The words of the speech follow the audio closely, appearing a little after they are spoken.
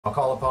I'll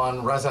call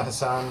upon Reza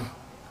Hassan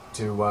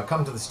to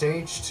come to the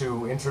stage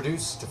to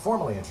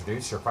formally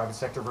introduce your private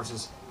sector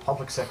versus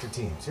public sector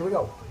teams. Here we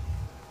go.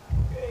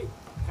 Okay,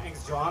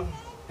 thanks, John.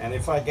 And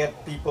if I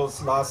get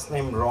people's last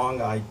name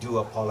wrong, I do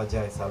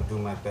apologize. I'll do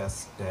my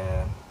best.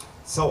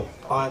 So,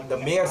 on the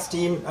mayor's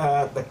team,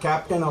 the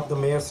captain of the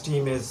mayor's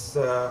team is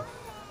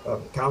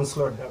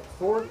Councillor Doug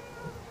Ford.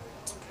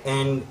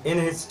 And in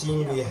his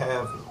team, we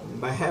have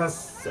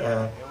Mahes,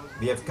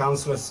 we have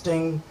Councillor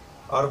Sting,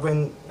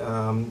 Arvind,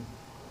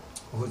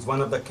 who's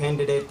one of the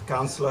candidate,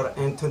 Councillor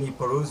Anthony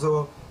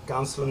Peruzzo,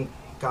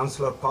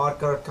 Councillor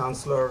Parker,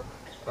 Councillor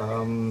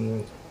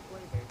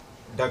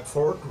Doug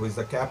Ford, who is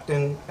the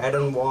captain,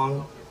 Adam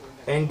Wong,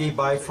 Andy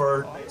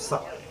Byford.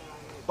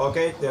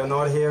 Okay, they're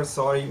not here,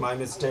 sorry, my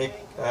mistake.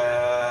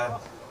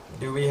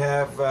 Do we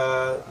have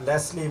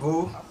Leslie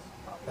Wu,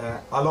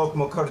 Alok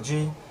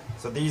Mukherjee?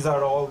 So these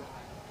are all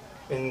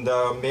in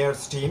the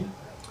mayor's team.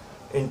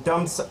 In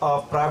terms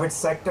of private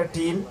sector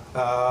team,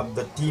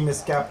 the team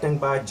is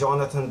captained by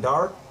Jonathan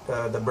Dart,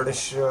 the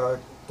British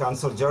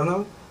Council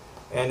Journal.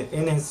 And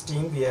in his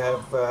team, we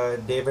have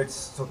David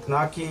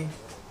Suknaki,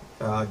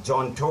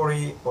 John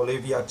Tory,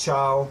 Olivia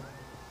Chow,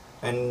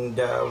 and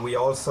we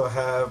also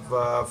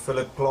have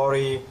Philip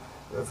Clory,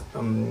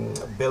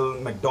 Bill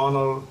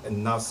McDonald,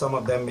 and now some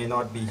of them may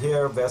not be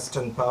here,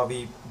 Weston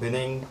Pavi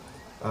Binning,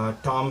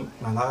 Tom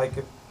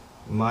Malak,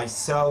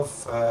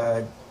 myself,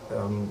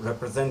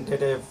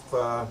 Representative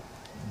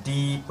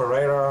D.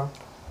 Pereira,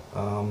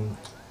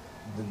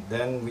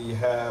 then we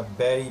have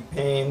Barry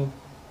Payne,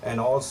 and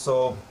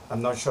also,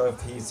 I'm not sure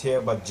if he's here,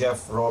 but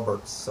Jeff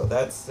Roberts. So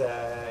that's,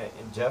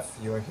 Jeff,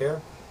 you're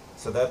here.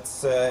 So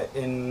that's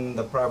in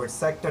the private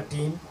sector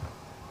team.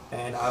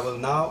 And I will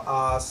now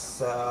ask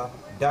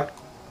Doug.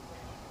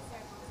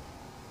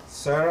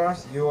 Sarah,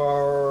 you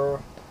are,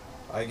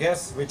 I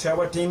guess,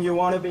 whichever team you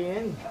want to be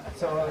in.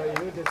 So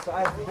you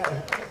decide.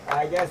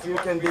 I guess you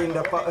can be in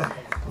the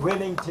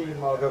winning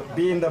team or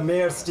be in the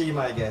mayor's team,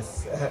 I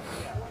guess.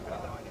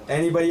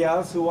 Anybody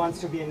else who wants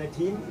to be in a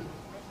team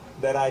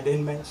that I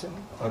didn't mention?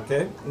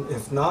 Okay.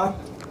 If not,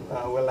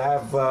 we'll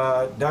have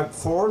Doug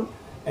Ford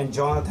and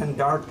Jonathan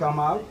Dart come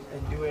out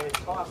and do a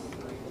toss.